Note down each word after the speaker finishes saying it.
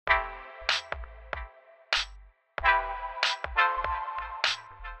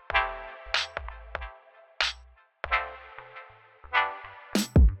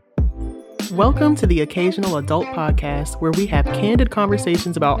Welcome to the Occasional Adult Podcast, where we have candid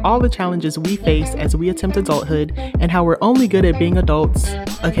conversations about all the challenges we face as we attempt adulthood and how we're only good at being adults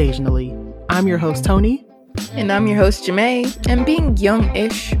occasionally. I'm your host, Tony. And I'm your host, Jamae. And being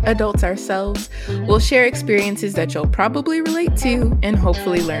young-ish adults ourselves, we'll share experiences that you'll probably relate to and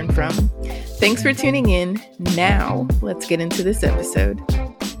hopefully learn from. Thanks for tuning in. Now, let's get into this episode.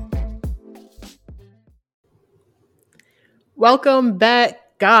 Welcome back,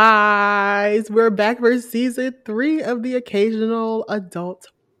 guys. We're back for season 3 of the Occasional Adult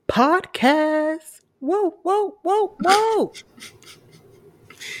Podcast. Whoa, whoa, whoa, whoa.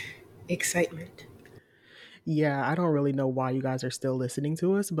 Excitement. Yeah, I don't really know why you guys are still listening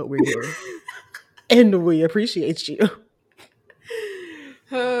to us, but we're here. And we appreciate you.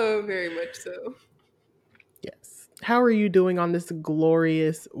 Oh, very much so. Yes. How are you doing on this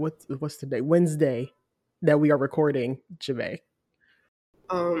glorious, what's today? Wednesday that we are recording, Jamae?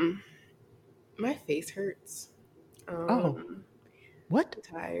 My face hurts. What? I'm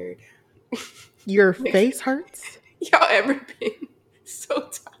tired. Your face hurts? Y'all ever been so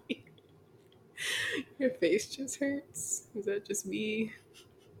tired? Your face just hurts? Is that just me?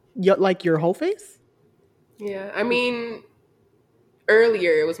 Like your whole face? Yeah, I mean,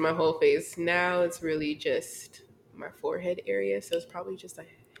 earlier it was my whole face. Now it's really just my forehead area, so it's probably just a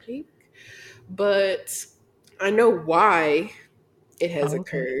headache. But I know why it has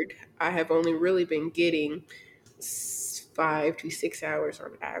occurred. I have only really been getting 5 to 6 hours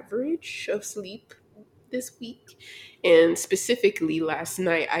on average of sleep this week. And specifically last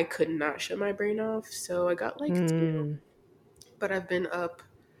night, I could not shut my brain off, so I got like 2. But I've been up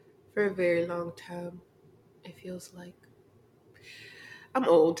for a very long time. It feels like I'm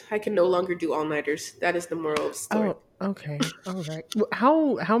old. I can no longer do all-nighters. That is the moral of the story. Oh, okay. All right.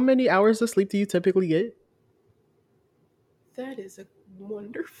 How many hours of sleep do you typically get? That is a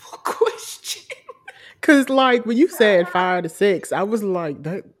wonderful question. Because, like, when you said 5 to 6, I was like,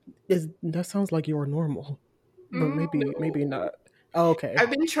 that sounds like you're normal. But maybe not. Oh, okay. I've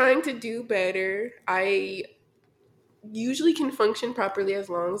been trying to do better. I usually can function properly as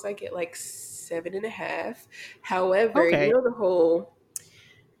long as I get like 7.5. However, you know the whole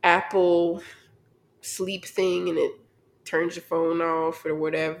Apple sleep thing, and it turns your phone off or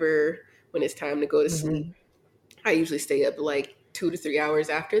whatever when it's time to go to sleep. I usually stay up like 2 to 3 hours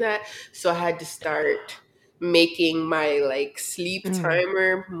after that. So I had to start making my like sleep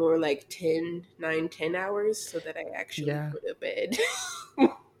timer more like 10 hours so that I actually go to bed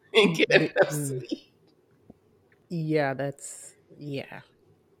and get enough sleep. Yeah, that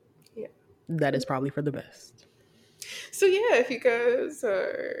is probably for the best. So yeah, if you guys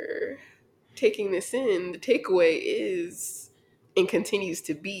are taking this in, the takeaway is and continues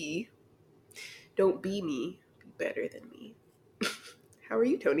to be, don't be me, be better than me. How are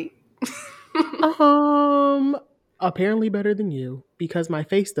you, Tony? Apparently better than you, because my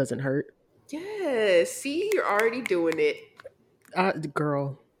face doesn't hurt. Yeah, see, you're already doing it.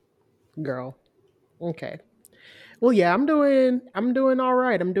 Girl. Okay. Well, yeah, I'm doing all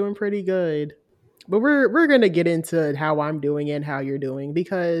right. I'm doing pretty good. But we're going to get into how I'm doing and how you're doing,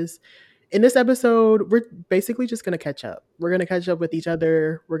 because in this episode, we're basically just going to catch up. We're going to catch up with each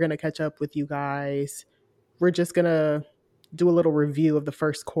other. We're going to catch up with you guys. We're just going to do a little review of the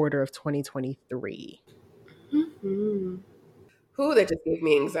first quarter of 2023. Mm-hmm. Who, that just gave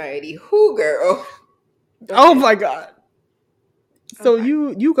me anxiety. Who, girl? Okay. Oh my God. So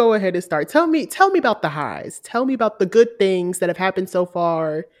you go ahead and start. Tell me about the highs. Tell me about the good things that have happened so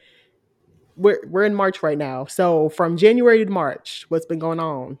far. We're in March right now. So from January to March, what's been going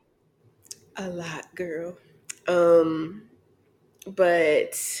on? A lot, girl.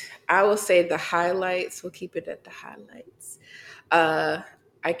 But I will say the highlights, we'll keep it at the highlights.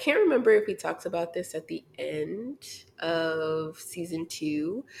 I can't remember if we talked about this at the end of season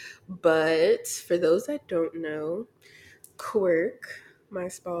 2, but for those that don't know, Quirk, my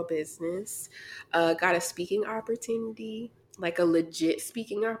small business, got a speaking opportunity, like a legit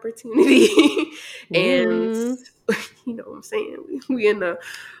speaking opportunity. And you know what I'm saying? We in the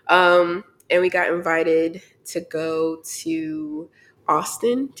and we got invited to go to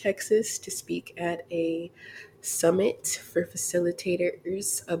Austin, Texas, to speak at a summit for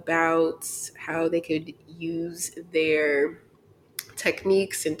facilitators about how they could use their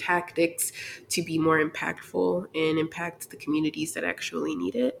techniques and tactics to be more impactful and impact the communities that actually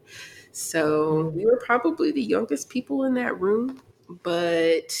need it. So we were probably the youngest people in that room,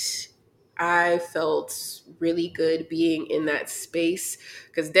 but I felt really good being in that space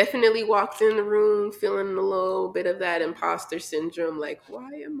because definitely walked in the room feeling a little bit of that imposter syndrome. Like, why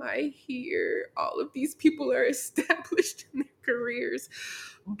am I here? All of these people are established in their careers.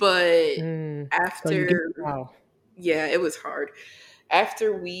 But So you get after, wow. yeah, it was hard.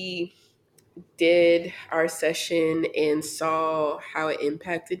 After we did our session and saw how it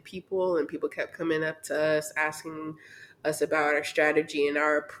impacted people, and people kept coming up to us asking us about our strategy and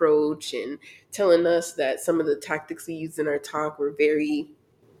our approach and telling us that some of the tactics we used in our talk were very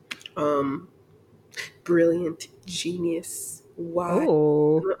um, brilliant, genius, wise.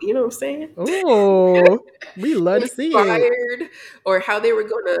 Oh, You know what I'm saying? oh, we love to see it. Inspired, or how they were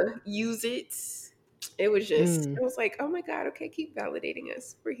going to use it. It was just, Mm. I was like, oh my God, okay, keep validating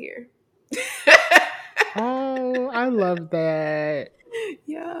us. We're here. Oh, I love that.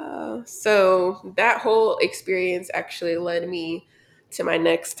 Yeah. So that whole experience actually led me to my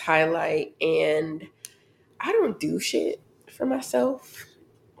next highlight. And I don't do shit for myself.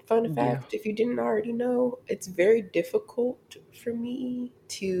 Fun Yeah. fact, if you didn't already know, it's very difficult for me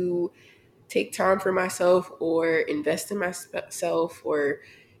to take time for myself or invest in myself or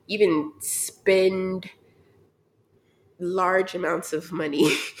even spend large amounts of money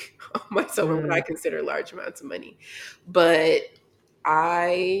on myself, or what I Mm. consider large amounts of money. But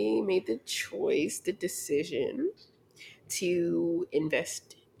I made the choice, the decision to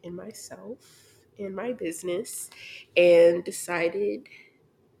invest in myself, in my business, and decided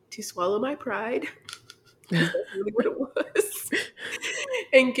to swallow my pride, because that's really what it was,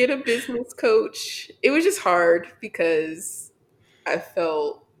 and get a business coach. It was just hard because I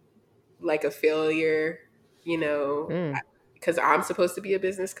felt like a failure, you know, Mm. because I'm supposed to be a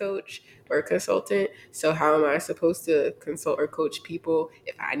business coach or a consultant. So how am I supposed to consult or coach people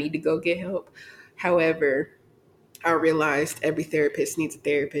if I need to go get help? However, I realized every therapist needs a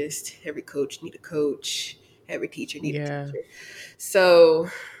therapist, every coach needs a coach, every teacher needs a Yeah. teacher. So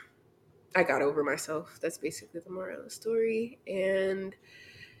I got over myself. That's basically the moral of the story. And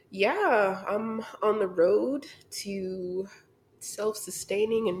yeah, I'm on the road to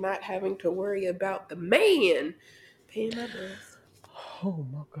self-sustaining and not having to worry about the man paying my bills. Oh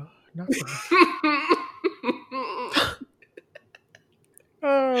my God. Not the man.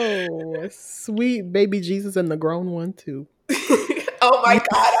 Oh, sweet baby Jesus and the grown one too. Oh my You. God,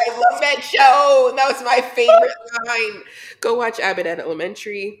 I love that show. That was my favorite line. Go watch Abbott at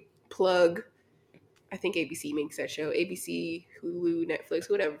Elementary. Plug. I think ABC makes that show. ABC, Hulu, Netflix,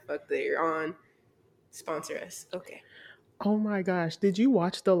 whatever the fuck they're on. Sponsor us. Okay. Oh my gosh. Did you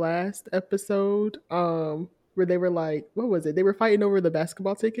watch the last episode? Where they were like, what was it? They were fighting over the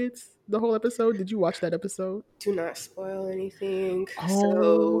basketball tickets the whole episode. Did you watch that episode? Do not spoil anything. Oh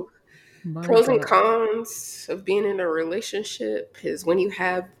So, my pros and God. cons of being in a relationship is when you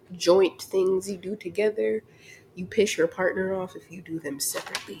have joint things you do together, you piss your partner off if you do them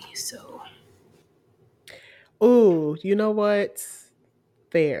separately. So, Oh, you know what?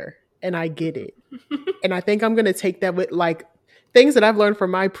 Fair. And I get it. And I think I'm going to take that with like things that I've learned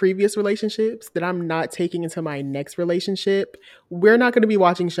from my previous relationships that I'm not taking into my next relationship. We're not going to be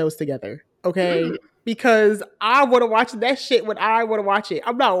watching shows together, okay? mm. Because I want to watch that shit when I want to watch it.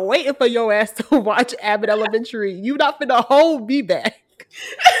 I'm not waiting for your ass to watch Abbott Elementary. You not finna hold me back.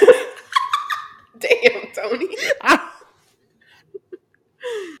 Damn, Tony. I,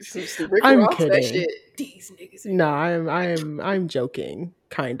 Some Rick I'm Ross, that kidding. shit. These niggas No, are. I'm joking,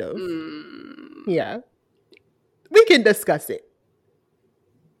 kind of. Mm. Yeah, we can discuss it.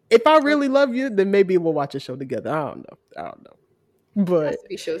 If I really love you, then maybe we'll watch a show together. I don't know. I don't know. It has But to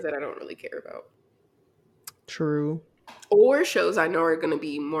be shows that I don't really care about. true. Or shows I know are going to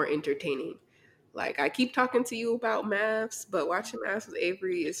be more entertaining. Like, I keep talking to you about Maths, but watching Maths with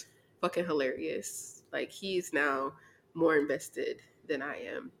Avery is fucking hilarious. Like, he's now more invested than I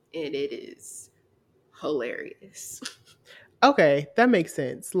am, and it is hilarious. Okay, that makes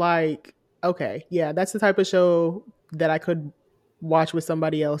sense. Like, okay, yeah, that's the type of show that I could watch with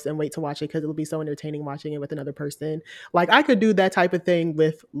somebody else and wait to watch it because it'll be so entertaining watching it with another person. Like, I could do that type of thing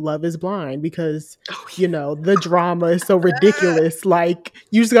with Love is Blind because, Oh, you know, the drama is so yeah. ridiculous. Like,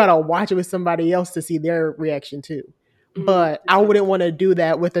 you just gotta watch it with somebody else to see their reaction too. But I Mhm. wouldn't want to do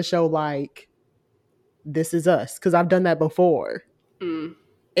that with a show like This Is Us because I've done that before. Mm.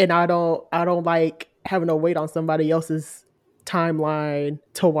 And I don't like having to wait on somebody else's timeline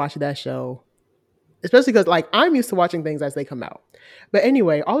to watch that show. Especially because like I'm used to watching things as they come out. But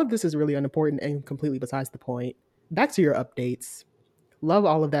anyway, all of this is really unimportant and completely besides the point. Back to your updates. Love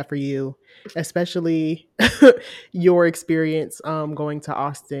all of that for you, especially your experience going to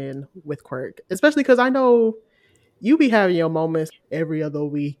Austin with Quirk. Especially because I know you be having your moments every other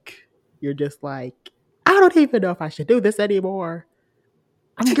week. you're just like, I don't even know if I should do this anymore.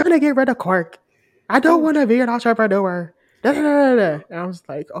 I'm gonna get rid of Quark. I don't Oh, want to be an entrepreneur. Da, da, da, da. And I was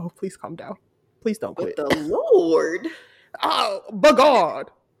like, oh, please calm down. Please don't but quit. the Lord. Oh, but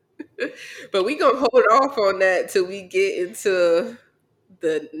God. But we gonna hold off on that till we get into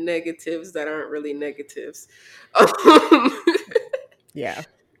the negatives that aren't really negatives. Yeah.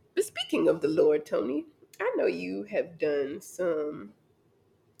 But speaking of the Lord, Tony, I know you have done some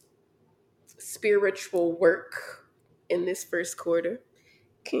spiritual work in this first quarter.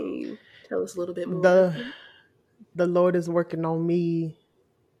 Can you tell us a little bit more about The the Lord is working on me.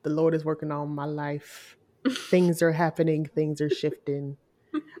 The Lord is working on my life. Things are happening, things are shifting.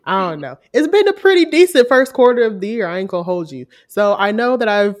 I don't know. It's been a pretty decent first quarter of the year. I ain't gonna hold you. So I know that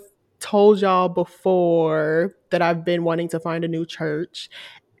I've told y'all before that I've been wanting to find a new church,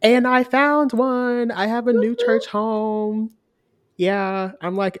 and I found one. I have a new church home. Yeah,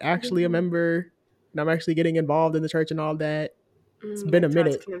 I'm like actually a member, and I'm actually getting involved in the church and all that. It's been My a job's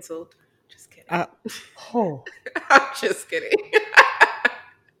minute. canceled. Just kidding. I, oh, I'm just kidding.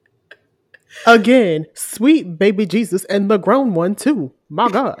 again, sweet baby Jesus and the grown one too. My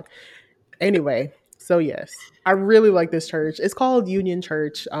God. Anyway, so yes, I really like this church. It's called Union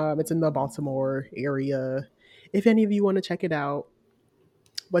Church. It's in the Baltimore area. If any of you want to check it out,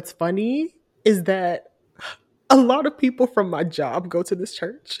 what's funny is that a lot of people from my job go to this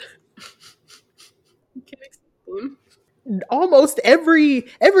church. Can I explain? Almost every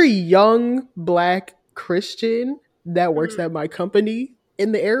young black Christian that works Mhm. at my company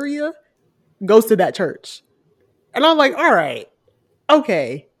in the area goes to that church. And I'm like, all right,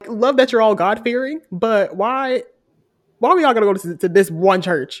 okay. Love that you're all God fearing, but why are we all gonna go to this one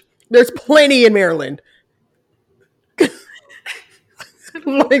church? There's plenty in Maryland. I don't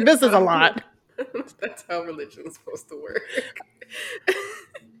know if Like this is a lot. that's how religion's supposed to work.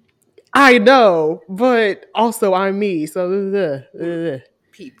 I know, but also I'm me, so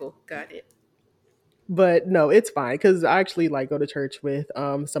People got it. but no, it's fine because I actually like go to church with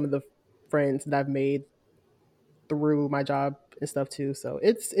some of the friends that I've made through my job and stuff too. So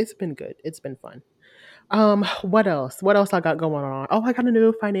it's been good. It's been fun. What else? What else I got going on? Oh, I got a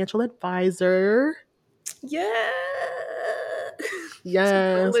new financial advisor. Yeah. Keep Yes,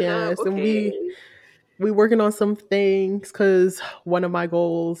 rolling up. yes, and Okay. we working on some things because one of my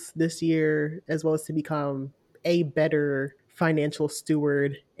goals this year as well is to become a better financial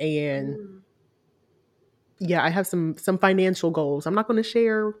steward. And Mm. yeah, I have some financial goals. I'm not going to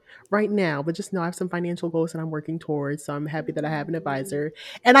share right now, but just know I have some financial goals that I'm working towards. So I'm happy that I have an Mm. advisor,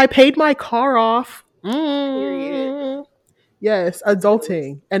 and I paid my car off. Period. Yes, Jealous.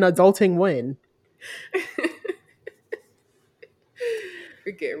 adulting, an adulting win.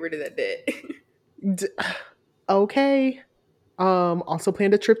 We're getting rid of that debt. D- okay. Also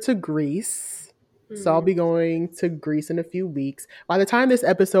planned a trip to Greece. So I'll Mm. be going to Greece in a few weeks. By the time this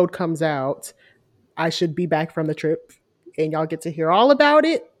episode comes out, I should be back from the trip and y'all get to hear all about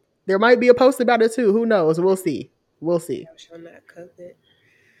it. There might be a post about it too. Who knows? We'll see. We'll see. I shall not covet.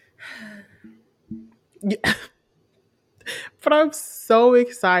 Yeah. But I'm so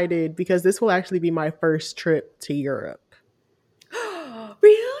excited because this will actually be my first trip to Europe.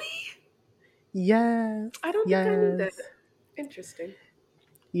 Really? Yes. I don't think I knew that. Yes. Interesting.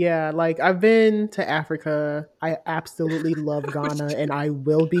 Yeah, like I've been to Africa. I absolutely love Ghana and I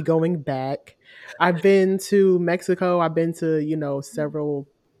will be going back. I've been to Mexico. I've been to, several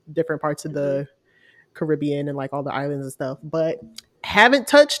different parts of Mhm. the Caribbean and like all the islands and stuff, but haven't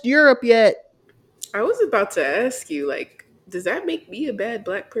touched Europe yet. I was about to ask you, like, does that make me a bad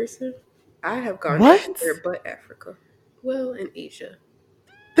black person? I have gone What? everywhere but Africa. Well, in Asia.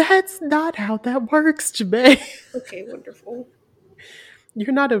 That's not how that works, Jamae. Okay, wonderful.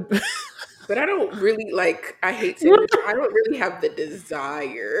 You're not a But I don't really like. I hate saying you're this. not- I don't really have the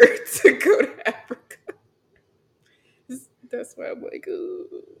desire to go to Africa. That's why I'm like, ooh.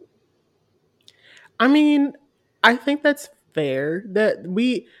 I mean, I think that's fair. That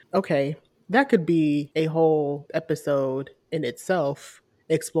we okay, that could be a whole episode in itself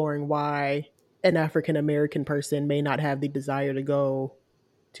exploring why an African American person may not have the desire to go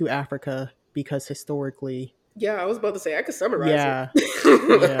to Africa because historically, Yeah, I was about to say I could summarize it. yeah,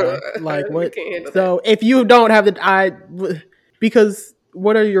 yeah, like You what? can't handle that. So if you don't have the because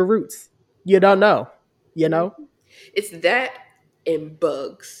what are your roots? You don't know, you Mhm. know? It's that and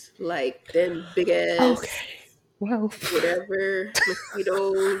bugs, like them big ass Okay. Well, whatever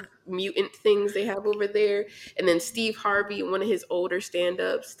mosquito mutant things they have over there. And then Steve Harvey, in one of his older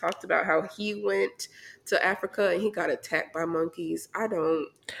stand-ups, talked about how he went to Africa and he got attacked by monkeys. I don't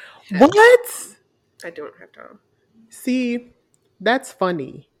have what? time. I don't have time. See, that's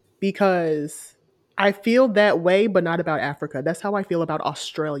funny. because I feel that way, but not about Africa. That's how I feel about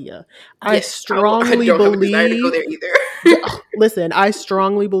Australia. I Yes, I strongly don't have a desire to go believe, there either. listen, I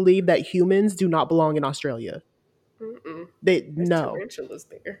strongly believe that humans do not belong in Australia. Mm-mm. They, There's no. tarantulas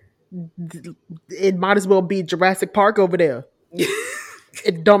there. It might as well be Jurassic Park over there.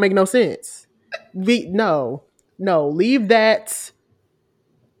 It don't make no sense. No, no, leave that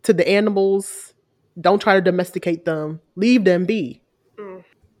to the animals. Don't try to domesticate them. Leave them be. Mm,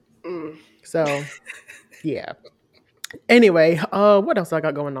 mm. So yeah. Anyway, what else I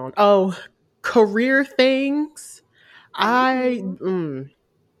got going on? Oh, career things. I Ooh.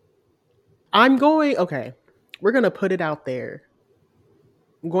 I'm going. Okay, we're gonna put it out there.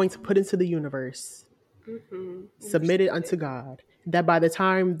 I'm going to put into the universe. Mm-hmm. You Submit it receive unto it. God. That by the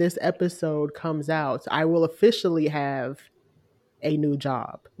time this episode comes out, I will officially have a new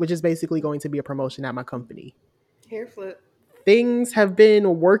job, which is basically going to be a promotion at my company. Hair flip. Things have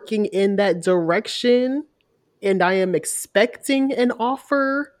been working in that direction, and I am expecting an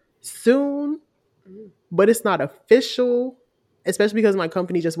offer soon, Mm. but it's not official, especially because my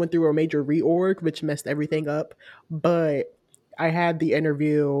company just went through a major reorg, which messed everything up. But I had the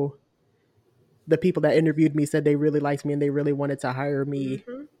interview. The people that interviewed me said they really liked me and they really wanted to hire me,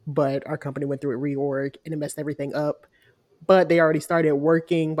 Mm-hmm. but our company went through a reorg and it messed everything up. But they already started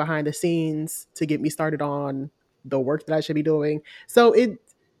working behind the scenes to get me started on the work that I should be doing. So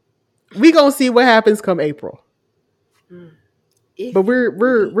we gonna see what happens come April. Mm. But If you we're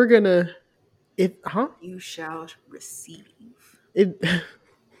believe, we're gonna if huh you shall receive. it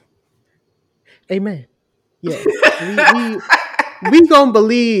amen. Yes, we gonna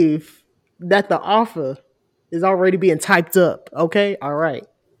believe that the offer is already being typed up. Okay, all right,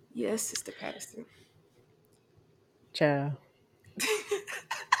 Yes, Sister Patterson. child.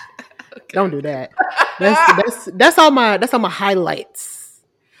 Okay, Don't do okay. that. That's all my highlights.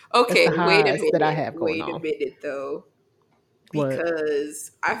 That's Okay, the highs that I have going wait a on. minute though. What?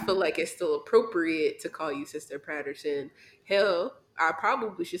 Because I feel like it's still appropriate to call you Sister Patterson. Hell, I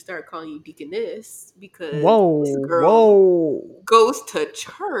probably should start calling you Deaconess because this Whoa, girl whoa. goes to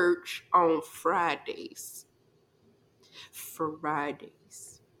church on Fridays.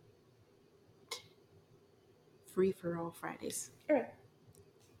 Fridays. Free for all Fridays. All right.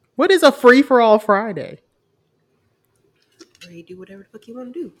 What is a free for all Friday? Or you do whatever the fuck you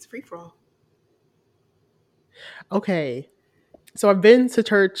want to do. It's free for all. Okay, so I've been to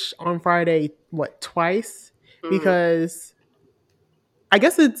church on Friday, what, twice? Mm. Because I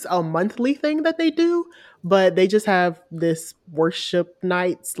guess it's a monthly thing that they do, but they just have this worship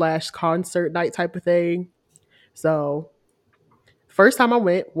night slash concert night type of thing. So first time I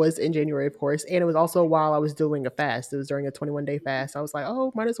went was in January, of course, and it was also while I was doing a fast. It was during a 21-day fast. I was like,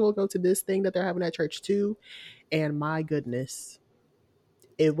 oh, might as well go to this thing that they're having at church too. And my goodness,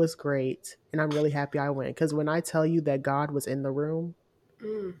 it was great. And I'm really happy I went. Because when I tell you that God was in the room,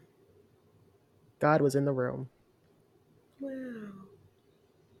 Mm. God was in the room. Wow.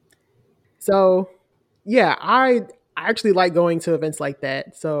 So yeah, I actually like going to events like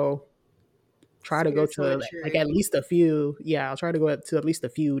that. So try to go Spiritual to like at maturity. least a few. Yeah, I'll try to go to at least a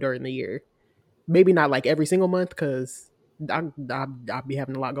few during the year. Maybe not like every single month because I'll be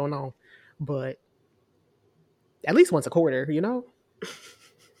having a lot going on, but at least once a quarter, you know?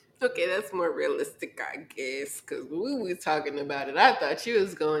 Okay, that's more realistic, I guess. Because we were talking about it, I thought she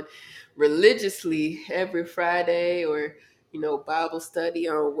was going religiously every Friday or, Bible study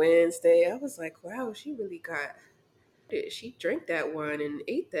on Wednesday. I was like, wow, she really got it. She drank that wine and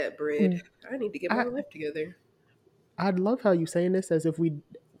ate that bread. I need to get my I life together. I love how you saying this as if we.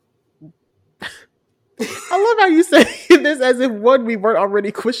 I love how you say this as if one we weren't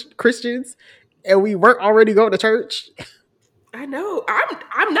already Christians and we weren't already going to church. I know.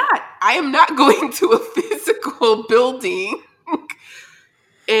 I'm not. I am not going to a physical building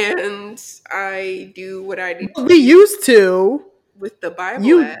and I do what I need to We do used to. with the Bible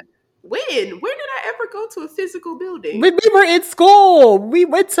You app. When? When did I ever go to a physical building? when we were in school, we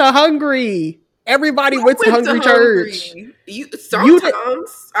went to Hungry. Everybody I went to went to Hungry Church. Hungry. You did.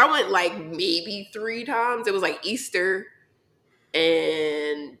 Sometimes I went like maybe 3 times. It was like Easter,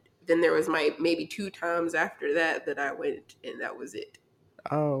 and then there was my maybe 2 times after that that I went, and that was it.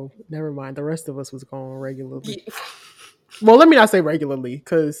 Oh, never mind. The rest of us was going regularly. Yeah. Well, let me not say regularly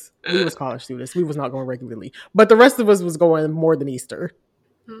because we was college students. We was not going regularly, but the rest of us was going more than Easter.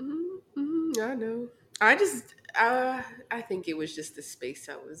 I know. I think it was just the space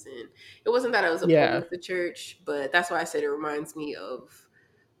I was in. It wasn't that I was Yeah, opposed to church, but that's why I said it reminds me of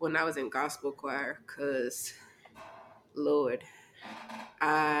when I was in gospel choir. Cause Lord,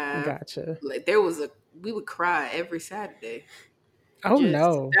 I gotcha. like we would cry every Saturday. Oh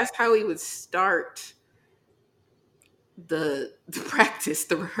Just no. that's how he would start the practice,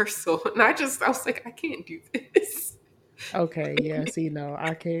 the rehearsal. And I was like, I can't do this. Okay, yeah, see, no,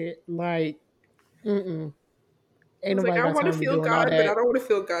 I can't, like, mm-mm. I Ain't was like, nobody I got want to time to be feel doing all God, but I that. don't want to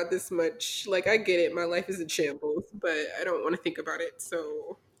feel God this much. Like, I get it. My life is in shambles, but I don't want to think about it.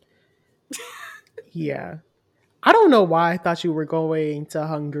 So, Yeah. I don't know why I thought you were going to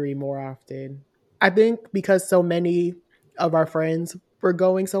Hungary more often. I think because so many of our friends were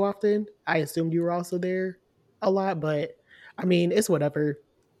going so often, I assumed you were also there a lot, but I mean, it's whatever.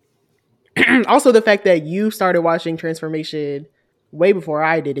 Also, the fact that you started watching Transformation way before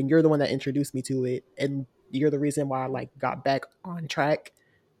I did, and you're the one that introduced me to it, and you're the reason why I like got back on track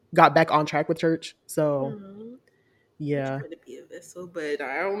with church. So mhm. I yeah, try to be a vessel, but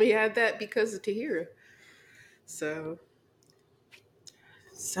I only had that because of Tahira. So,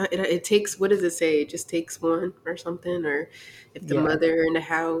 it takes, what does it say? It just takes one or something. Or if the yeah, mother in the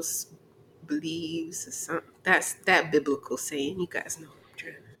house believes, or something. That's that biblical saying. You guys know what I'm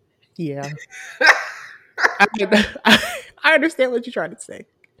trying yeah. to. I, I understand what you're trying to say.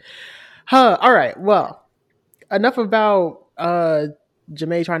 Huh. All right. Well, enough about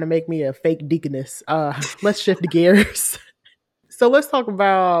Jamae trying to make me a fake deaconess. Let's shift gears. So let's talk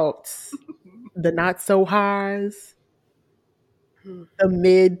about the not so highs, the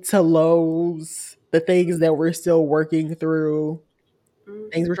mid to lows, the things that we're still working through,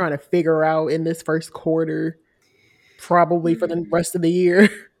 things we're trying to figure out in this first quarter, probably for the rest of the year.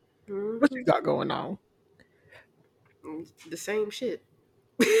 What you Mhm. got going on? The same shit.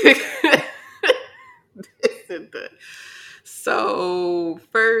 So,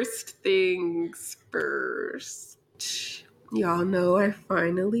 first things first. Y'all know I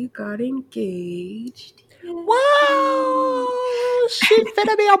finally got engaged. Yay. Whoa, she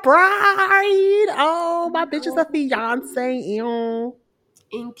finna be a bride. Oh, my bitch is a No. fiance. Ew.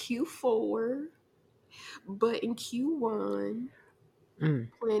 In Q4, but in Q1,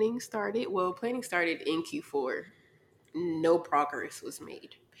 Mm, planning started in Q4. No progress was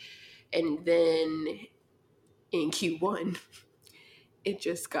made. And then in Q1, it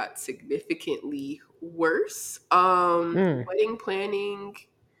just got significantly worse. mm, Wedding planning,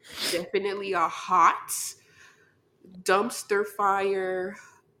 definitely a hot dumpster fire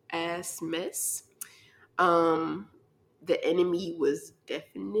ass mess. Um, the enemy was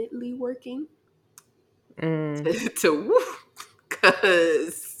definitely working mm, to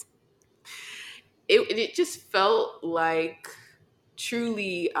because it just felt like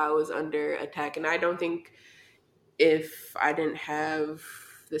truly I was under attack, and I don't think if I didn't have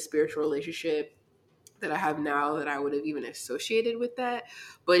the spiritual relationship that I have now that I would have even associated with that.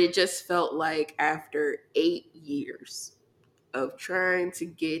 But it just felt like after 8 years of trying to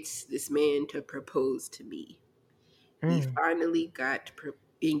get this man to propose to me, we mm, finally got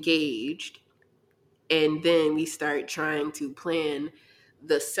engaged. And then we start trying to plan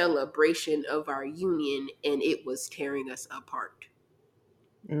the celebration of our union, and it was tearing us apart.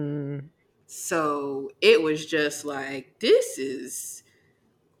 mm, So it was just like, this is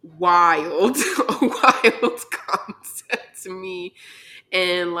wild, a wild concept to me.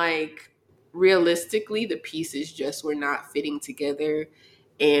 And like, realistically, the pieces just were not fitting together.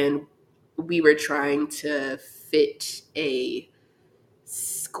 And we were trying to fit a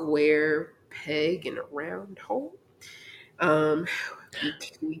square peg in a round hole. Um,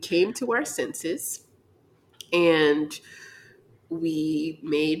 we came to our senses and we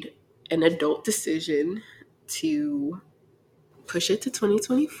made an adult decision to push it to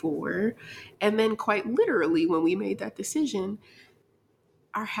 2024. And then, quite literally, when we made that decision,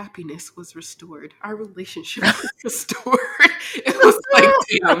 our happiness was restored. Our relationship was restored. It was like,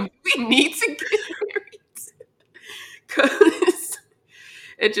 damn, we need to get married. Because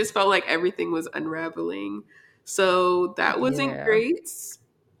it just felt like everything was unraveling. So that wasn't yeah. great,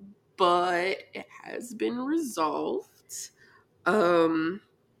 but it has been resolved. Um,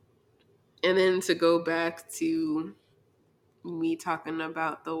 and then to go back to me talking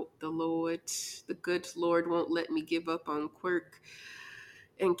about the Lord, the good Lord won't let me give up on Quirk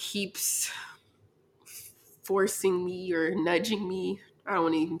and keeps forcing me or nudging me. I don't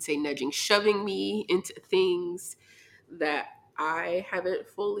want to even say nudging, shoving me into things that I haven't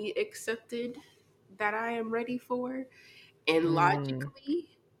fully accepted that I am ready for. And Mm, logically,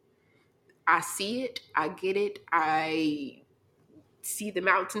 I see it, I get it, I see the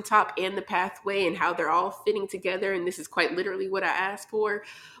mountaintop and the pathway and how they're all fitting together. And this is quite literally what I asked for.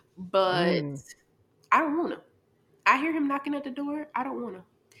 But mm. I don't want to. I hear him knocking at the door. I don't want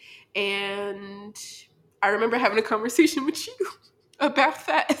to. And I remember having a conversation with you about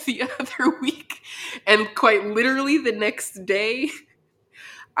that the other week. And quite literally the next day,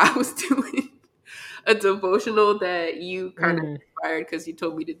 I was doing a devotional that you kind of Mm. inspired because you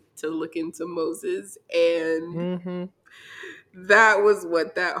told me to look into Moses, and Mm-hmm. that was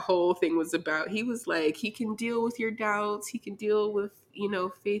what that whole thing was about. He was like, he can deal with your doubts, he can deal with,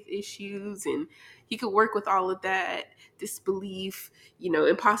 faith issues, and he could work with all of that disbelief,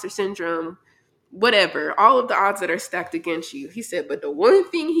 imposter syndrome, whatever, all of the odds that are stacked against you. He said, but the one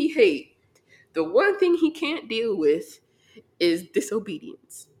thing the one thing he can't deal with is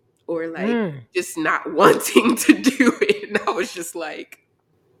disobedience, or like Mm. just not wanting to do it. And I was just like,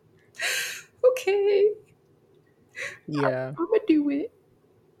 okay, Yeah. I'm gonna do it.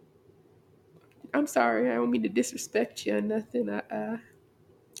 I'm sorry, I don't mean to disrespect you or nothing.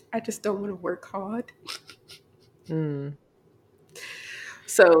 I just don't want to work hard. Mm.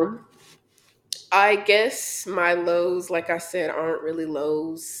 So I guess my lows, like I said, aren't really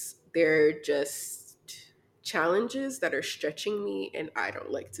lows. They're just challenges that are stretching me, and I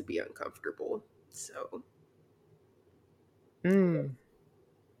don't like to be uncomfortable. So Mm.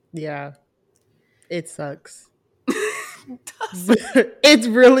 Yeah. It sucks. does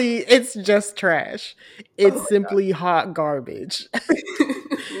It's just trash. It's oh simply hot garbage. my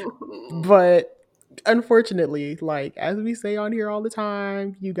god. But unfortunately, like as we say on here all the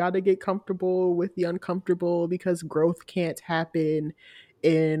time, you got to get comfortable with the uncomfortable because growth can't happen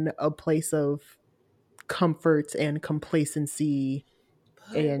in a place of comfort and complacency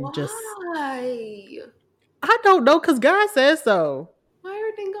But and just why? I don't know cuz God says so. Why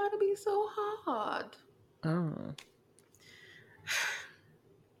everything gotta be so hard? Oh,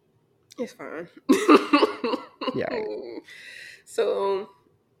 It's fine. yeah. So,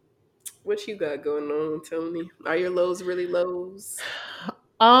 what you got going on? Tell me. Are your lows really lows?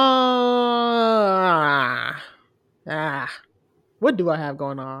 Ah. Ah. What do I have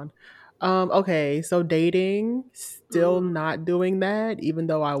going on? Okay, so dating, still Mm. not doing that, even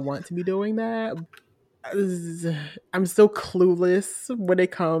though I want to be doing that. I'm still clueless when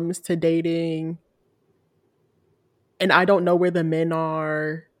it comes to dating, and I don't know where the men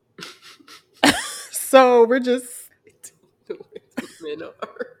are. So we're just, I don't know where the men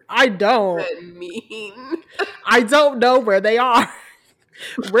are. I don't. That mean. I don't know where they are.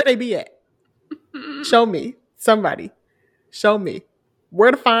 Where they be at? Show me. Somebody. Show me.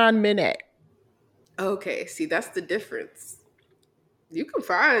 Where to find men at? Okay, see, that's the difference. You can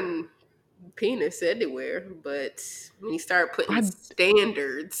find penis anywhere, but when you start putting I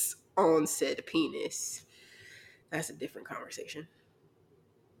standards on said penis, that's a different conversation.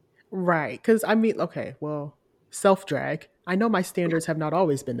 Right. Because I mean, okay, well, self drag. I know my standards have not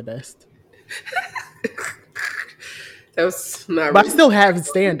always been the best, That was not but I really still have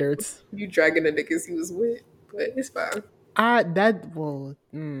standards. you dragging the niggas he was with, but it's fine.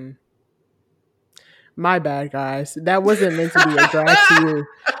 My bad, guys. That wasn't meant to be a drag to you.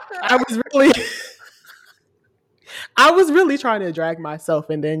 I was really, I was really trying to drag myself,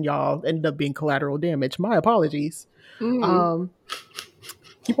 and then y'all ended up being collateral damage. My apologies. Mm, Um,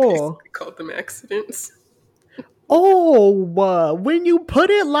 you oh, basically called them accidents. when you put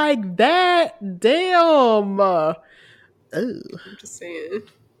it like that, damn. Ugh. I'm just saying.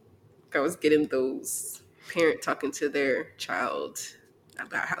 I was getting those parent talking to their child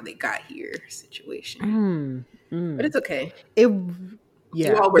about how they got here situation. Mm, But mm. it's okay. It, You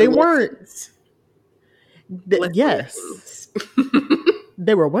yeah, all were they weren't. lessons. Blessing Yes, lessons.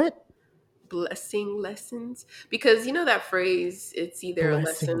 they were what? Blessing lessons. Because you know that phrase, it's either a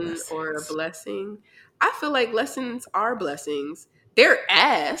Blessing lesson or a lessons. blessing. I feel like lessons are blessings. They're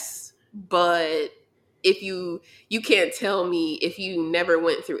ass, but if you can't tell me if you never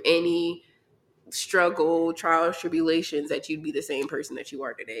went through any struggle, trials, tribulations, that you'd be the same person that you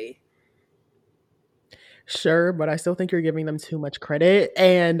are today. Sure, but I still think you're giving them too much credit,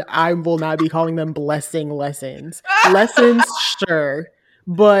 and I will not be calling them blessing lessons. Lessons, sure,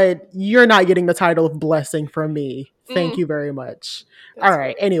 but you're not getting the title of blessing from me. Thank Mm, you very much. All that's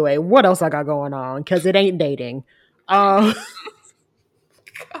right. Anyway, what else I got going on? Because it ain't dating. Um,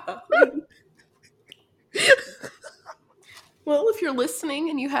 right. Well, if you're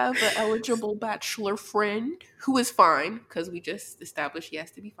listening and you have an eligible bachelor friend who is fine, because we just established he has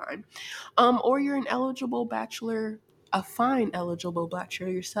to be fine, or you're an eligible bachelor, a fine eligible bachelor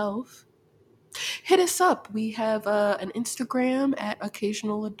yourself, hit us up. We have an Instagram at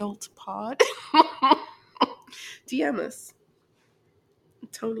Occasional Adult Pod. DM us,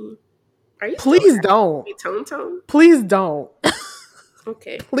 Tony. Are you still please don't. actually Tone Tone? Please don't.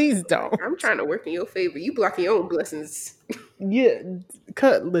 Okay. Please Like, don't. I'm trying to work in your favor. You blocking your own blessings. Yeah,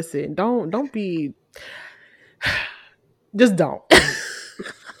 cut. Listen, don't be. Just don't.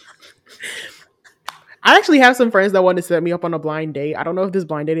 I actually have some friends that want to set me up on a blind date. I don't know if this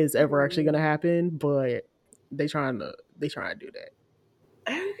blind date is ever actually going to happen, but they trying to do that.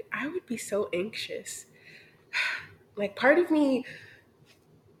 I would be so anxious. Like part of me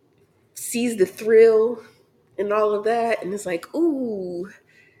sees the thrill and all of that, and it's like, ooh,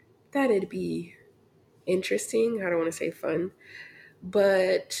 that'd be interesting. I don't want to say fun,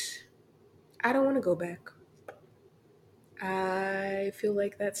 but I don't want to go back. I feel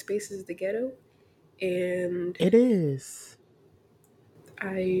like that space is the ghetto, and It is.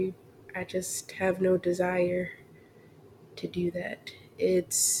 I I just have no desire to do that.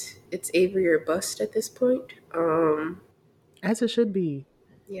 It's Avery or bust at this point. As it should be.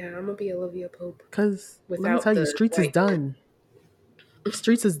 Yeah, I'm gonna be Olivia Pope Cause let me without tell you, the streets is white hair. done.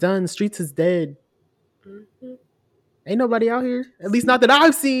 Streets is done. Streets is dead. Mhm. Ain't nobody out here. At least not that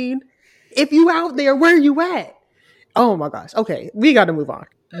I've seen. If you out there, where you at? Oh my gosh. Okay, we got to move on.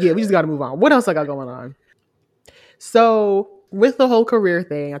 Yeah, we just got to move on. What else I got going on? So with the whole career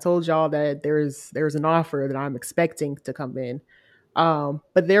thing, I told y'all that there's an offer that I'm expecting to come in.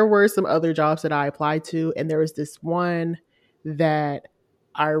 But there were some other jobs that I applied to, and there was this one that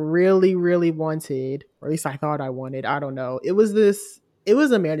I really, really wanted, or at least I thought I wanted. I don't know. It was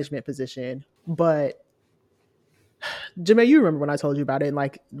a management position, but Jimmy, you remember when I told you about it and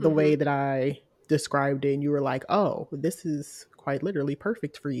like the way Mhm. that I described it, and you were like, "Oh, this is quite literally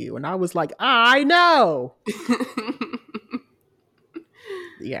perfect for you," and I was like, "I know."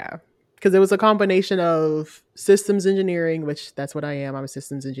 Yeah, because it was a combination of systems engineering, which that's what I am. I'm a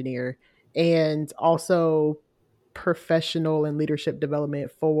systems engineer, and also professional and leadership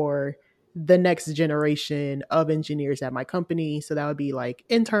development for the next generation of engineers at my company. So that would be like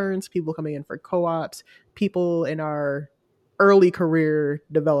interns, people coming in for co-ops, people in our early career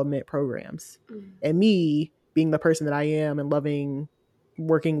development programs. And me being the person that I am and loving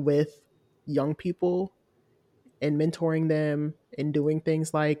working with young people and mentoring them and doing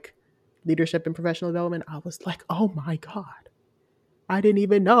things like leadership and professional development, I was like, oh my God, I didn't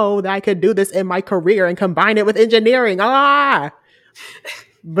even know that I could do this in my career and combine it with engineering. Ah,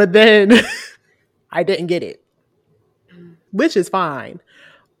 but then I didn't get it, which is fine.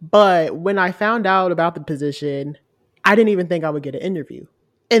 But when I found out about the position, I didn't even think I would get an interview.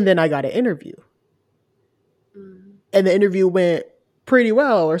 And then I got an interview. And the interview went pretty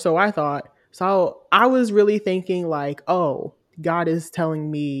well, or so I thought. So I was really thinking, like, oh, God is telling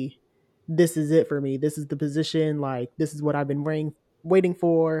me this is it for me. This is the position. Like, this is what I've been waiting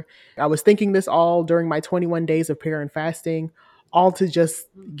for. I was thinking this all during my 21 days of prayer and fasting, all to just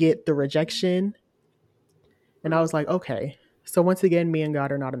get the rejection. And I was like, okay. So once again, me and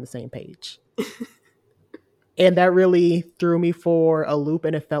God are not on the same page. And that really threw me for a loop,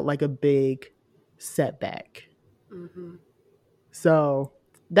 and it felt like a big setback. Mhm. So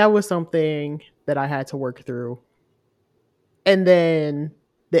that was something that I had to work through. And then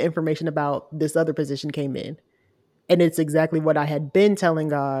the information about this other position came in. And it's exactly what I had been telling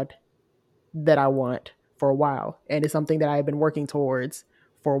God that I want for a while. And it's something that I had been working towards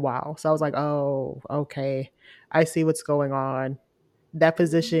for a while. So I was like, oh, okay. I see what's going on. That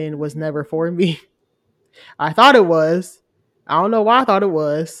position was never for me. I thought it was. I don't know why I thought it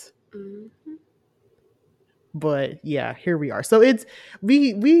was. Mhm. But yeah, here we are. So it's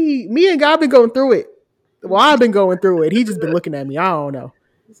me and God been going through it. Well, I've been going through it. He just been looking at me. I don't know.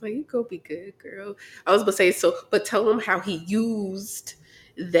 It's like you go be good, girl. I was gonna say so, but tell him how he used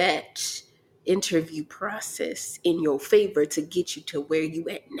that interview process in your favor to get you to where you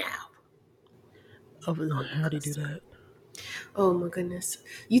at now Oh, on the how do you do cusp. that? Oh my goodness!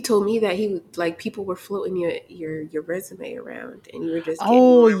 You told me that he would like people were floating your resume around, and you were just getting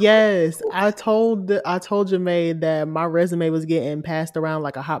Oh more yes, posts. I told Jermaine that my resume was getting passed around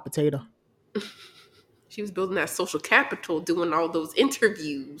like a hot potato. She was building that social capital, doing all those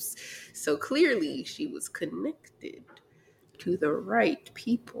interviews. So clearly, she was connected to the right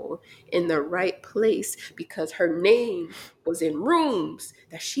people in the right place because her name was in rooms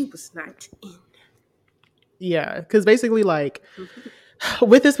that she was not in. Yeah, because basically, like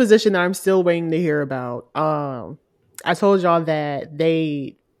with this position that I'm still waiting to hear about, I told y'all that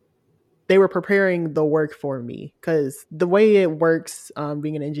they were preparing the work for me because the way it works,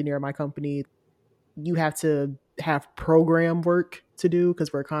 being an engineer at my company, you have to have program work to do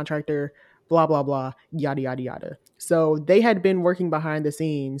because we're a contractor, blah, blah, blah, yada, yada, yada. So they had been working behind the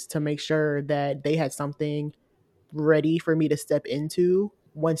scenes to make sure that they had something ready for me to step into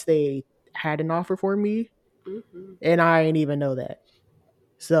once they had an offer for me. Mm-hmm. And I didn't even know that.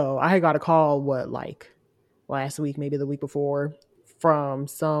 So I had got a call, what, like last week, maybe the week before, from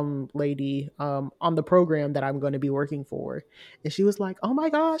some lady on the program that I'm going to be working for. And she was like, "Oh my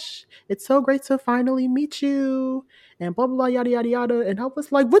gosh, it's so great to finally meet you." And blah, blah, blah, yada, yada, yada. And I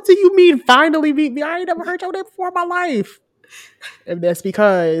was like, "What do you mean finally meet me? I ain't never heard your name before in my life." And that's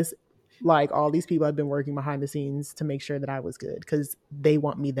because like all these people have been working behind the scenes to make sure that I was good because they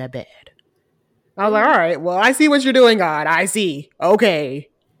want me that bad. I was like, all right, well, I see what you're doing, God. I see. Okay.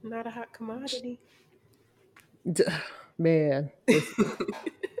 Not a hot commodity. Man.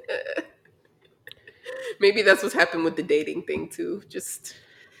 Maybe that's what's happened with the dating thing too. Just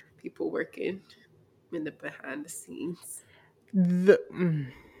people working in the behind the scenes,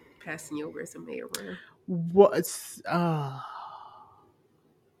 passing your resume around. What's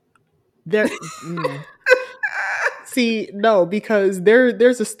there? See, no, because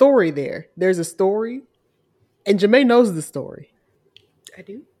there's a story there. There's a story, and Jamae knows the story. I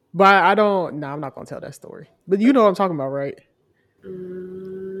do, but I don't. No, I'm not gonna tell that story. But you know what I'm talking about, right?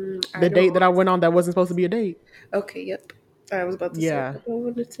 The date that I went on that wasn't supposed to be a date. Okay, yep. I was about to say I don't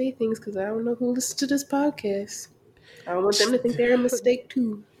want to say things because I don't know who listens to this podcast. I don't want them to think they're a mistake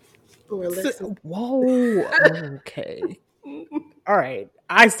too. Or a lesson. Whoa. Okay. All right.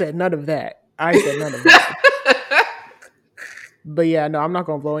 I said none of that. But yeah, no, I'm not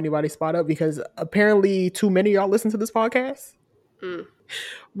gonna blow anybody's spot up because apparently too many of y'all listen to this podcast.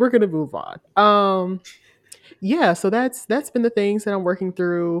 We're gonna move on. Yeah, so that's been the things that I'm working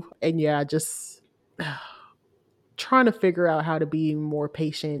through, and yeah, just trying to figure out how to be more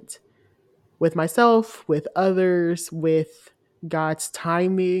patient with myself, with others, with God's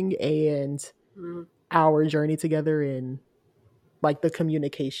timing, and our journey together in like the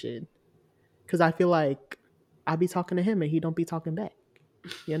communication. Because I feel like I be talking to him and he don't be talking back,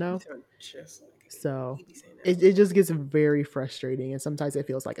 you know? So it just gets very frustrating, and sometimes it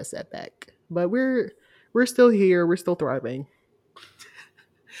feels like a setback. But we're still here. We're still thriving.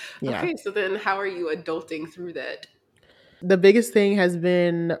 Yeah. Okay, so then how are you adulting through that? The biggest thing has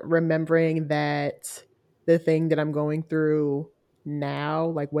been remembering that the thing that I'm going through now,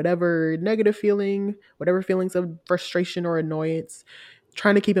 like whatever negative feeling, whatever feelings of frustration or annoyance,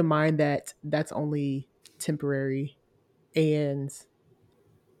 trying to keep in mind that that's only temporary. And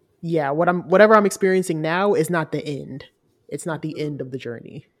yeah, whatever I'm experiencing now is not the end. It's not the end of the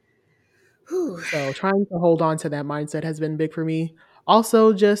journey. So trying to hold on to that mindset has been big for me.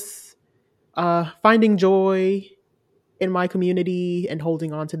 Also, just finding joy in my community and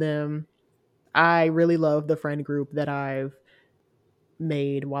holding on to them. I really love the friend group that I've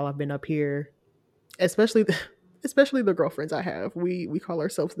made while I've been up here, especially the girlfriends I have. We call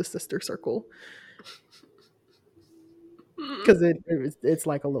ourselves the sister circle because it's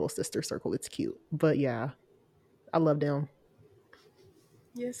like a little sister circle. It's cute, but yeah, I love them.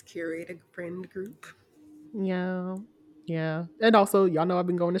 Yes, curate a friend group. Yeah, and also y'all know I've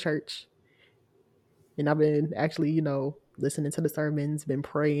been going to church, and I've been actually listening to the sermons, been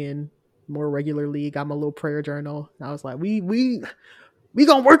praying more regularly. Got my little prayer journal. And I was like, we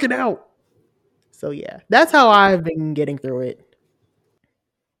gonna work it out. So yeah, that's how I've been getting through it.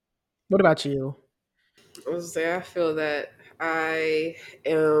 What about you? I feel that I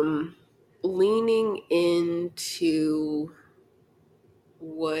am leaning into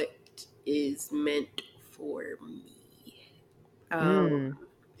what is meant for me. And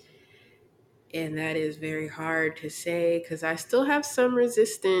that is very hard to say because I still have some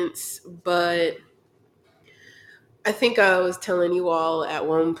resistance, but I think I was telling you all at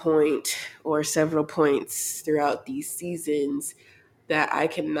one point or several points throughout these seasons that I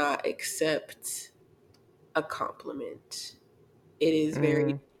cannot accept a compliment. It is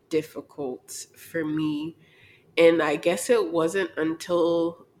very difficult for me. And I guess it wasn't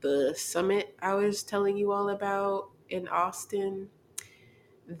until the summit I was telling you all about in Austin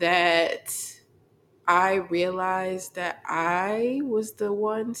that I realized that I was the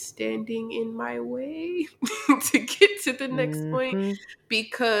one standing in my way to get to the next point,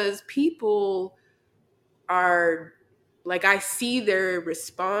 because people are like, I see their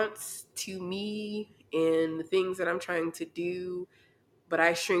response to me and the things that I'm trying to do, but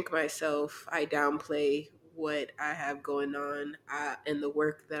I shrink myself. I downplay what I have going on and the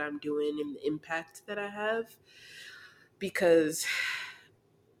work that I'm doing and the impact that I have, because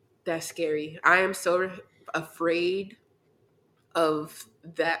that's scary. I am so afraid of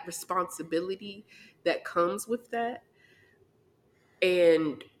that responsibility that comes with that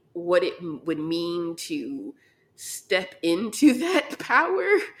and what it would mean to step into that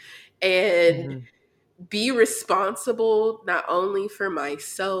power and be responsible not only for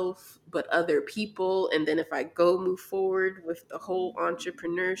myself but other people. And then if I go move forward with the whole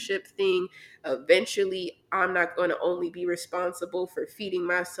entrepreneurship thing, eventually I'm not going to only be responsible for feeding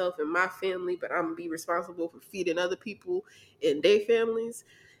myself and my family, but I'm going to be responsible for feeding other people and their families.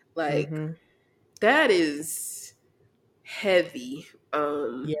 Like, Mm-hmm. that is heavy.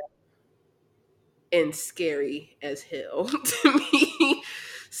 Yeah. And scary as hell to me.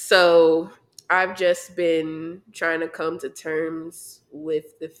 So I've just been trying to come to terms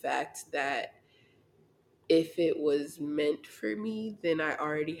with the fact that if it was meant for me, then I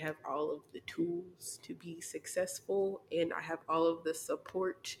already have all of the tools to be successful, and I have all of the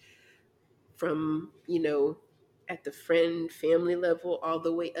support from, at the friend, family level, all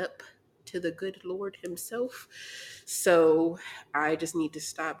the way up to the good Lord Himself. So I just need to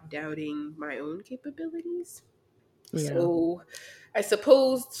stop doubting my own capabilities. Yeah. So I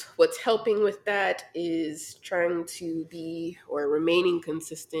suppose what's helping with that is trying to be or remaining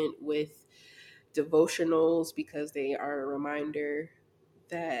consistent with devotionals, because they are a reminder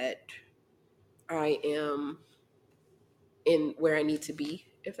that I am in where I need to be,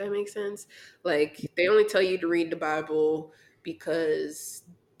 if that makes sense. Like, they only tell you to read the Bible because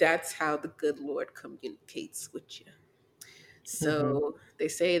that's how the good Lord communicates with you. Mm-hmm. So they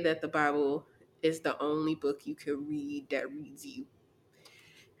say that the Bible is the only book you can read that reads you.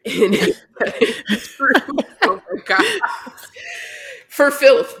 And it's true. Oh my god. For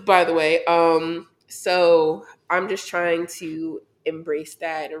filth, by the way. So I'm just trying to embrace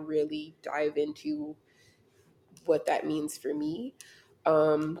that and really dive into what that means for me.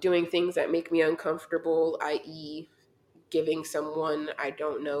 Doing things that make me uncomfortable, i.e., giving someone I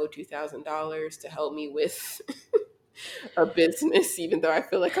don't know $2,000 to help me with a business, even though I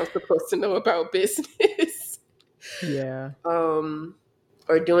feel like I'm supposed to know about business. Yeah. um,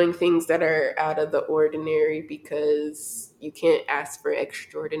 or doing things that are out of the ordinary, because you can't ask for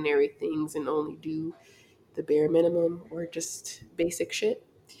extraordinary things and only do the bare minimum or just basic shit.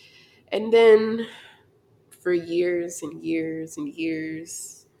 And then for years and years and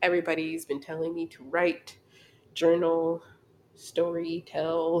years, everybody's been telling me to write, journal, story,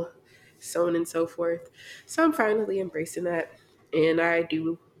 tell, so on and so forth. So I'm finally embracing that. And I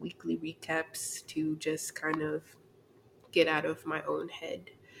do weekly recaps to just kind of get out of my own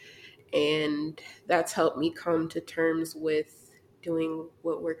head. And that's helped me come to terms with doing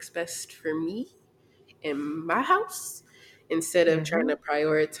what works best for me in my house instead of trying Mm-hmm. to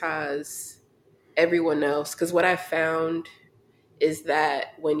prioritize everyone else. Because what I found is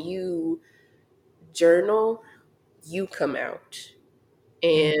that when you journal, you come out.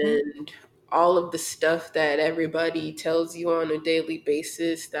 Mm-hmm. And all of the stuff that everybody tells you on a daily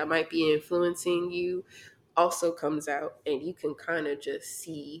basis that might be influencing you also comes out. And you can kind of just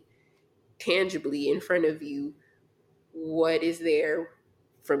see tangibly in front of you what is there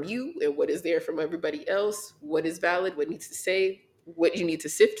from you and what is there from everybody else, what is valid, what needs to say, what you need to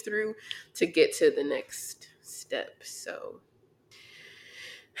sift through to get to the next step. So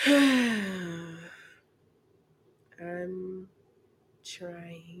I'm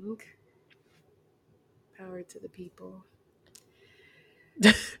trying. Power to the people.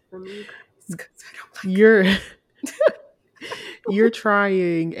 From you guys, because I don't like You're you're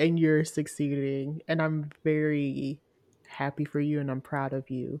trying and you're succeeding, and I'm very happy for you and I'm proud of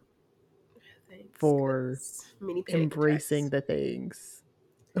you thanks. for Because mini panic embracing attacks. the things.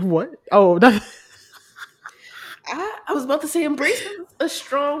 What? Oh, that, I was about to say embrace is a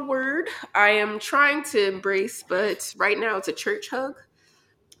strong word. I am trying to embrace, but right now it's a church hug.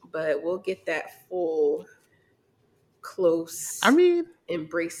 But we'll get that full, I close, mean,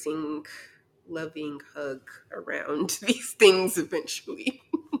 embracing, loving hug around these things eventually.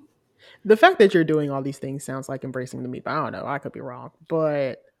 the fact that you're doing all these things sounds like embracing to me, but I don't know. I could be wrong.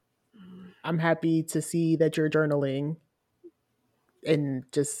 But I'm happy to see that you're journaling and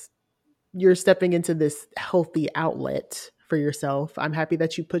just you're stepping into this healthy outlet for yourself. I'm happy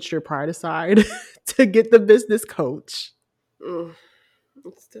that you put your pride aside to get the business coach. Mm,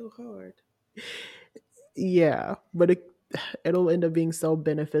 it's still hard. Yeah, but it'll end up being so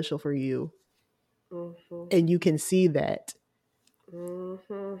beneficial for you. Mm-hmm. And you can see that.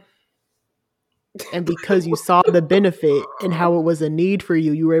 Mm-hmm. And because you saw the benefit and how it was a need for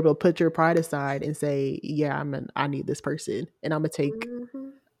you, you were able to put your pride aside and say, "Yeah, I need this person, and Mm-hmm.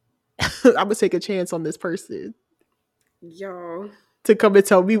 I'm gonna take a chance on this person Y'all, to come and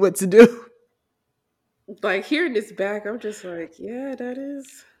tell me what to do." like hearing this back, I'm just like, yeah, that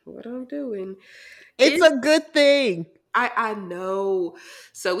is what I'm doing. It's It, a good thing. I know.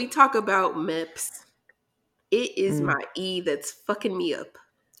 So we talk about MEPS. It is Mm, my E that's fucking me up.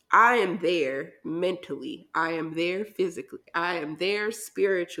 I am there mentally. I am there physically. I am there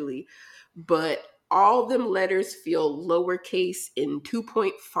spiritually. But all them letters feel lowercase in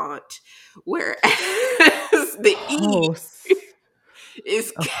 2-point font, whereas the E Oh,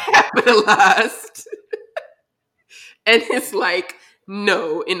 is okay. capitalized. And it's like,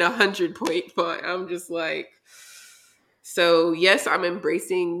 no, in 100-point font. I'm just like, so yes, I'm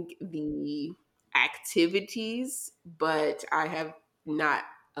embracing the activities, but I have not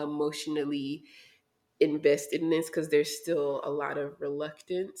emotionally invested in this because there's still a lot of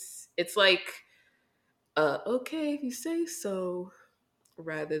reluctance. It's like, okay, if you say so,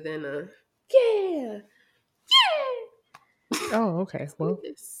 rather than a yeah, yeah. Oh, okay. Let's do Well,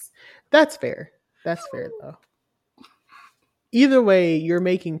 this. that's fair. That's fair though. Either way, you're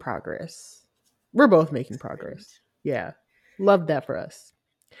making progress. We're both making Friend. progress. Yeah. Love that for us.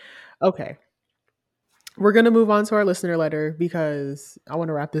 Okay. We're going to move on to our listener letter because I want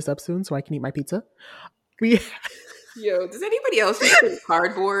to wrap this up soon so I can eat my pizza. We Yo, does anybody else just think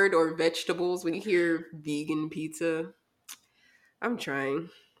cardboard or vegetables when you hear vegan pizza? I'm trying.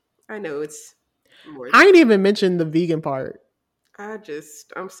 I know it's more I than ain't even mentioned the vegan part.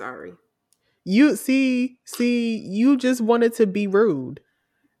 I'm sorry. You see, you just wanted to be rude.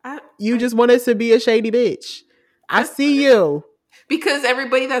 You I just wanted to be a shady bitch. I that's see fine. you. Because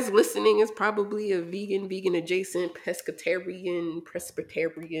everybody that's listening is probably a vegan adjacent, pescatarian,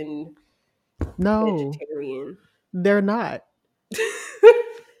 presbyterian, No, vegetarian. they're not.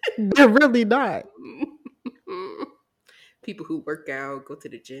 They're really not. People who work out, go to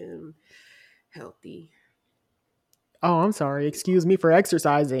the gym, healthy. Oh, I'm sorry. Excuse me for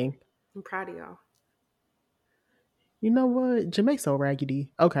exercising. I'm proud of y'all. You know what? Jamaica's so raggedy.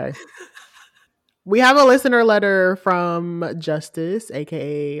 Okay. We have a listener letter from Justice,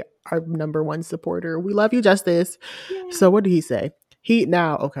 aka our number one supporter. We love you, Justice. Yay. So what did he say? He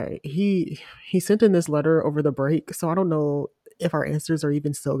sent in this letter over the break, so I don't know if our answers are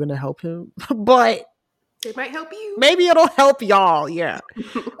even still gonna help him, but It might help you. maybe it'll help y'all. Yeah.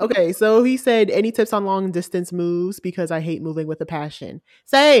 Okay, so he said, any tips on long distance moves because I hate moving with a passion.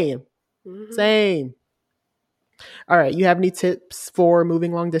 Same. Hmm. Same. All right, you have any tips for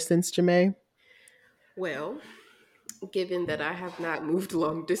moving long distance, Jamae? Well, given that I have not moved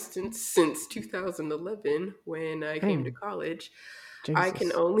long distance since 2011 when I came to Mm, college, I can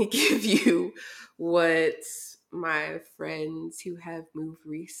Jesus. only give you what my friends who have moved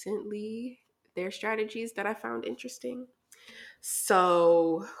recently, their strategies that I found interesting.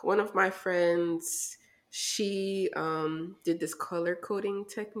 So, one of my friends, she did this color coding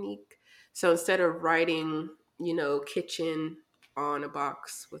technique. So, instead of writing, kitchen on a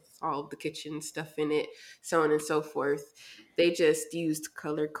box with all of the kitchen stuff in it, so on and so forth, they just used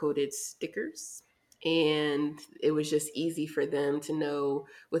color coded stickers. And it was just easy for them to know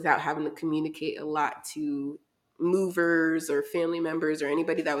without having to communicate a lot to movers or family members or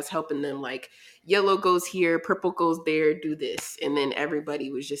anybody that was helping them, like, yellow goes here, purple goes there, do this. And then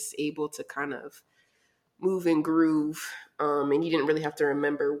everybody was just able to kind of move and groove. And you didn't really have to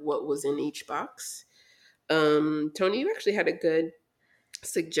remember what was in each box. Tony, you actually had a good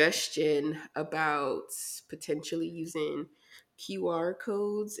suggestion about potentially using QR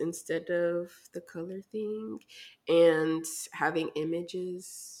codes instead of the color thing and having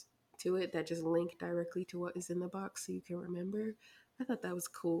images to it that just link directly to what is in the box so you can remember. I thought that was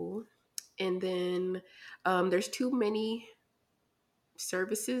cool. And then there's too many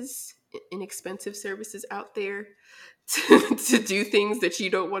services, inexpensive services out there to do things that you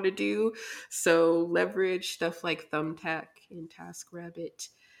don't want to do. So leverage stuff like Thumbtack and TaskRabbit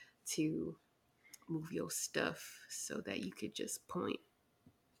to move your stuff so that you could just point.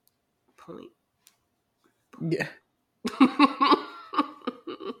 Yeah.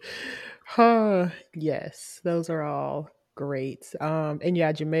 Huh. Yes, those are all great. And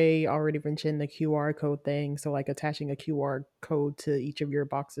yeah, Jamae already mentioned the QR code thing. So like attaching a QR code to each of your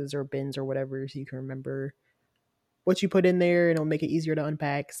boxes or bins or whatever, so you can remember what you put in there, and it'll make it easier to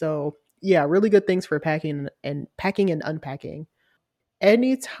unpack. So yeah, really good things for packing and unpacking.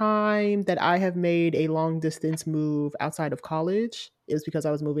 Anytime that I have made a long distance move outside of college, it was because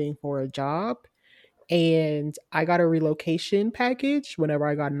I was moving for a job, and I got a relocation package whenever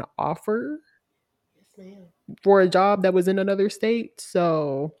I got an offer Yes, ma'am. for a job that was in another state.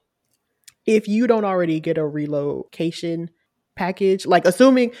 So if you don't already get a relocation package, like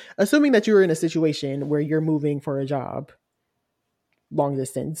assuming that you're in a situation where you're moving for a job long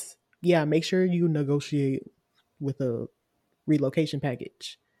distance, yeah, make sure you negotiate with a relocation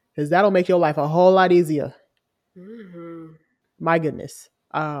package because that'll make your life a whole lot easier. Mm-hmm. My goodness.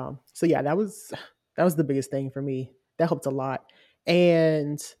 So yeah, that was the biggest thing for me. That helped a lot.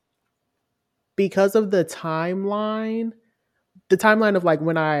 And because of the timeline of like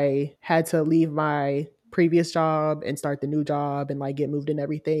when I had to leave my previous job and start the new job and like get moved and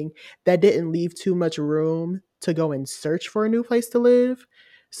everything, that didn't leave too much room to go and search for a new place to live.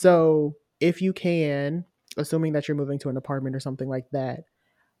 So if you can, assuming that you're moving to an apartment or something like that,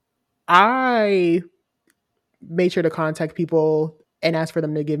 I made sure to contact people and ask for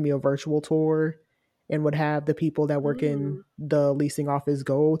them to give me a virtual tour and would have the people that work in Mm, the leasing office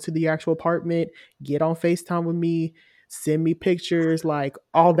go to the actual apartment, get on FaceTime with me, send me pictures, like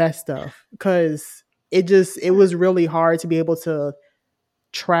all that stuff. Cause it was really hard to be able to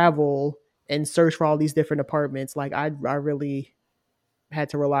travel and search for all these different apartments. Like I really had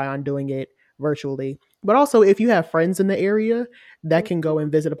to rely on doing it virtually. But also if you have friends in the area that can go mhm,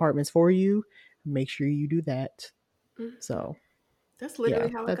 and visit apartments for you, make sure you do that. mhm. So That's yeah,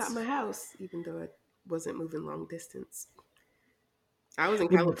 literally how I got that's my house, even though I wasn't moving long distance. I was in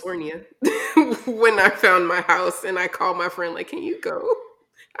would California when I found my house, and I called my friend, like, "Can you go?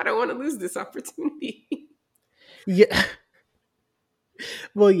 I don't want to lose this opportunity." yeah.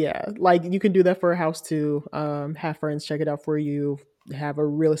 Well, yeah, like you can do that for a house too. Have friends check it out for you. Have a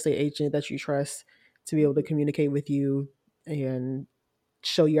real estate agent that you trust to be able to communicate with you and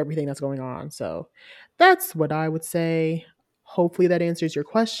show you everything that's going on. So that's what I would say. Hopefully that answers your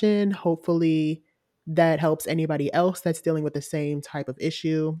question. Hopefully that helps anybody else that's dealing with the same type of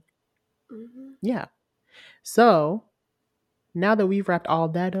issue. Mhm, Yeah. So now that we've wrapped all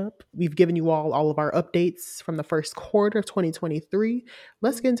that up, we've given you all of our updates from the first quarter of 2023.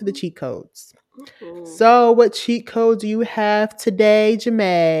 Let's get into the mhm, cheat codes. mhm. So, what cheat code do you have today,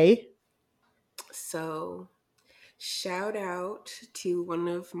 Jamae? So, shout out to one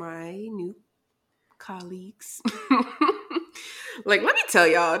of my new colleagues. Like, let me tell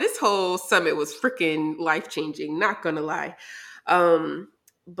y'all, this whole summit was freaking life changing, not gonna lie. Um,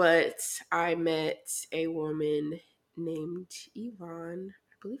 but I met a woman named Yvonne.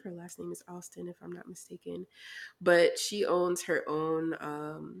 I believe her last name is Austin, if I'm not mistaken. But she owns her own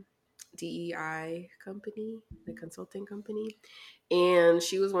DEI company, the consulting company. And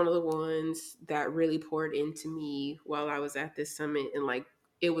she was one of the ones that really poured into me while I was at this summit. And like,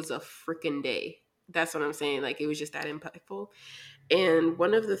 it was a freaking day. That's what I'm saying. Like, it was just that impactful. And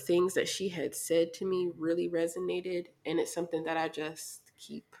one of the things that she had said to me really resonated. And it's something that I just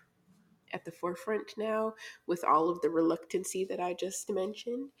keep at the forefront now with all of the reluctancy that I just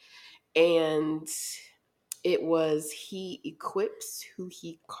mentioned. And it was, he equips who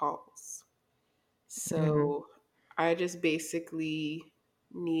he calls. Mm-hmm. So I just basically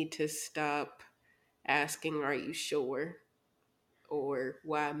need to stop asking, "Are you sure?" or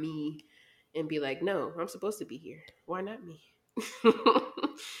 "Why me?" and be like, "No, I'm supposed to be here. Why not me?"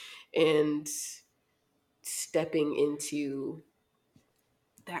 And stepping into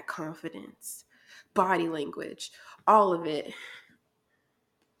that confidence, body language, all of it.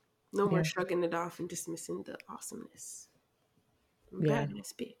 No more Yeah. shrugging it off and dismissing the awesomeness. I'm Yeah. bad in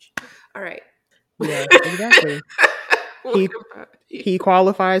this bitch. All right. Yes, exactly. What He about you? he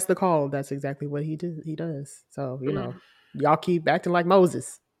qualifies the call. That's exactly what he does. So, Mm. y'all keep acting like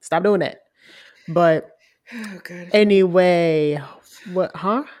Moses. Stop doing that. But Oh God, if you want, anyway, what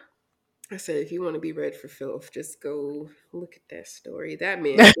huh? I said, if you want to be read for filth, just go look at that story. That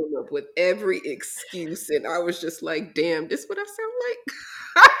man came up with every excuse, and I was just like, "Damn, this what I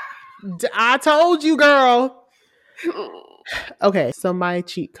I told you, girl. sound like." Okay, so my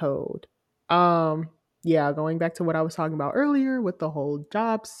cheat code. Um, yeah, going back to what I was talking about earlier with the whole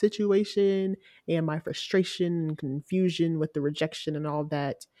job situation and my frustration and confusion with the rejection and all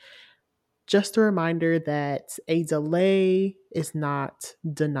that. Just a reminder that a delay is not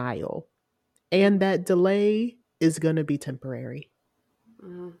denial, and that delay is going to be temporary.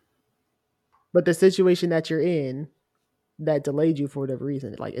 Mm, But the situation that you're in that delayed you for whatever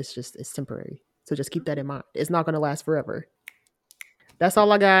reason, like it's temporary. So just keep that in mind. It's not going to last forever. That's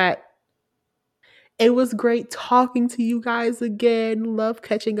all I got. It was great talking to you guys again. Love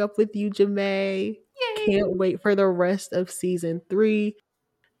catching up with you, Jamae. Can't yay! wait for the rest of season 3.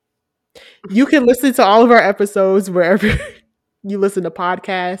 You can listen to all of our episodes wherever you listen to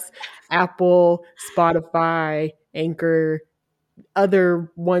podcasts: Apple, Spotify, Anchor,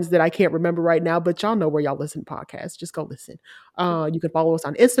 other ones that I can't remember right now, but y'all know where y'all listen to podcasts. Just go listen. You can follow us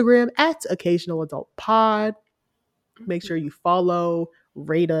on Instagram at Occasional Adult Pod. Make sure you follow,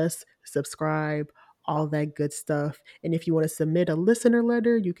 rate us, subscribe, all that good stuff. And if you want to submit a listener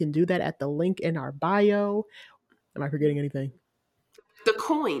letter, you can do that at the link in our bio. Am I forgetting anything? The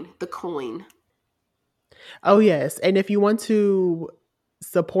coin. Oh, yes. And if you want to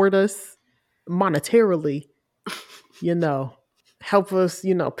support us monetarily, you know, help us,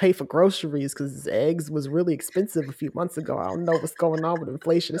 pay for groceries because eggs was really expensive a few months ago. I don't know what's going on with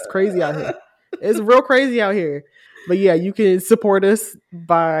inflation. It's crazy out here. It's real crazy out here. But yeah, you can support us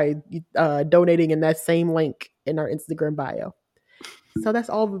by donating in that same link in our Instagram bio. So that's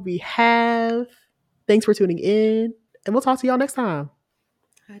all we have. Thanks for tuning in, and we'll talk to y'all next time.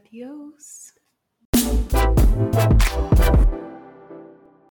 Adios.